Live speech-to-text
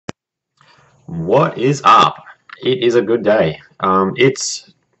What is up? It is a good day.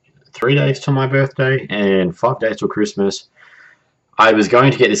 It's 3 days to my birthday and 5 days till Christmas. I was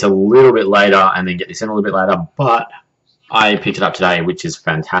going to get this a little bit later and then get this in a little bit later, but I picked it up today, which is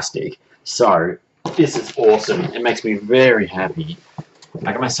fantastic. So, this is awesome. It makes me very happy.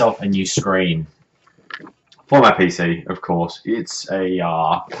 I got myself a new screen for my PC, of course. It's a,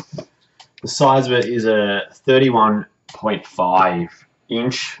 the size of it is a 31.5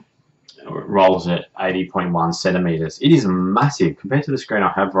 inch. Rolls at 80.1 centimeters. It is massive compared to the screen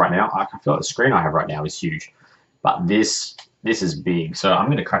I have right now. I can feel like the screen I have right now is huge, but this is big. So I'm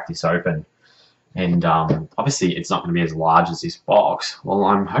going to crack this open, and obviously it's not going to be as large as this box. Well,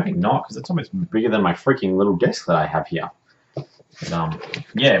 I'm hoping not, because it's almost bigger than my freaking little desk that I have here. But,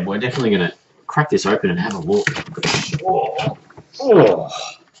 yeah, we're definitely going to crack this open and have a look. Oh.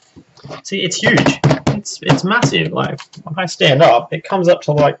 See, it's huge. It's massive. Like, if I stand up, it comes up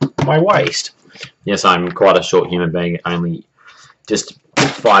to like my waist. Yes, I'm quite a short human being, only just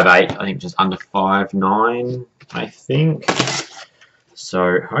 5'8", I think just under 5'9", I think.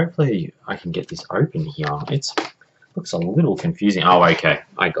 So hopefully I can get this open here. It looks a little confusing. Oh, okay.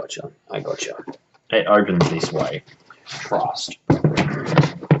 I gotcha. It opens this way. Trust.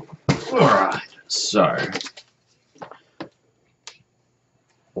 Alright, so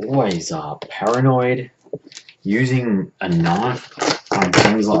always paranoid using a knife on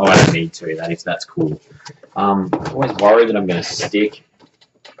things like, oh, I don't need to, that's cool. Always worried that I'm going to stick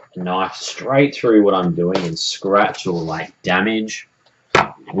a knife straight through what I'm doing and scratch or like damage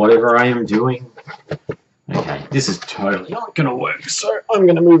whatever I am doing. Okay, this is totally not going to work, so I'm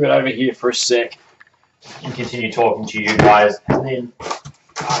going to move it over here for a sec and continue talking to you guys, and then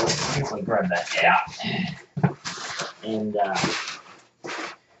I will quickly grab that out and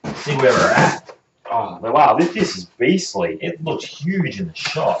see where we're at. Oh, wow, this is beastly. It looks huge in the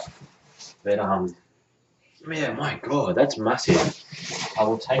shot. But, man, my God, that's massive. I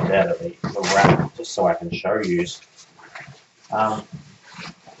will take that out of the wrap just so I can show you.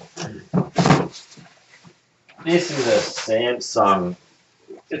 This is a Samsung.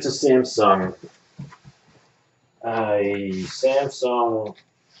 It's a Samsung.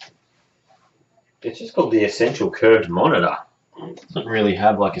 It's just called the Essential Curved Monitor. It doesn't really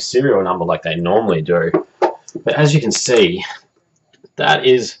have like a serial number like they normally do, but as you can see, that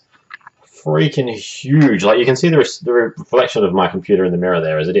is freaking huge. Like, you can see the reflection of my computer in the mirror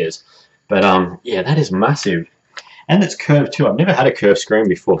there as it is, but yeah, that is massive, and it's curved too. I've never had a curved screen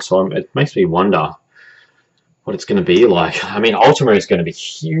before, so it makes me wonder what it's going to be like. I mean, Ultima is going to be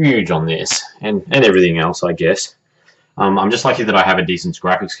huge on this, and everything else, I guess. I'm just lucky that I have a decent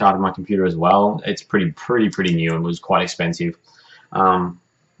graphics card in my computer as well. It's pretty new and was quite expensive.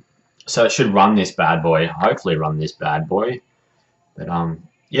 So it should run this bad boy. Hopefully run this bad boy. But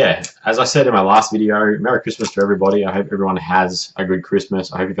yeah, as I said in my last video, Merry Christmas to everybody. I hope everyone has a good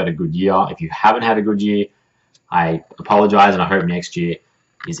Christmas. I hope you've had a good year. If you haven't had a good year, I apologize, and I hope next year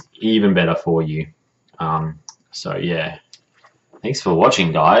is even better for you. So yeah, thanks for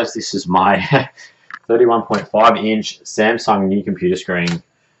watching, guys. This is my 31.5-inch Samsung new computer screen,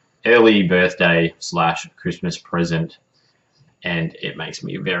 early birthday / Christmas present, and it makes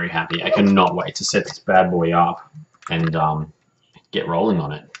me very happy. I cannot wait to set this bad boy up and get rolling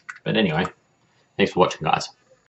on it. But anyway, thanks for watching, guys.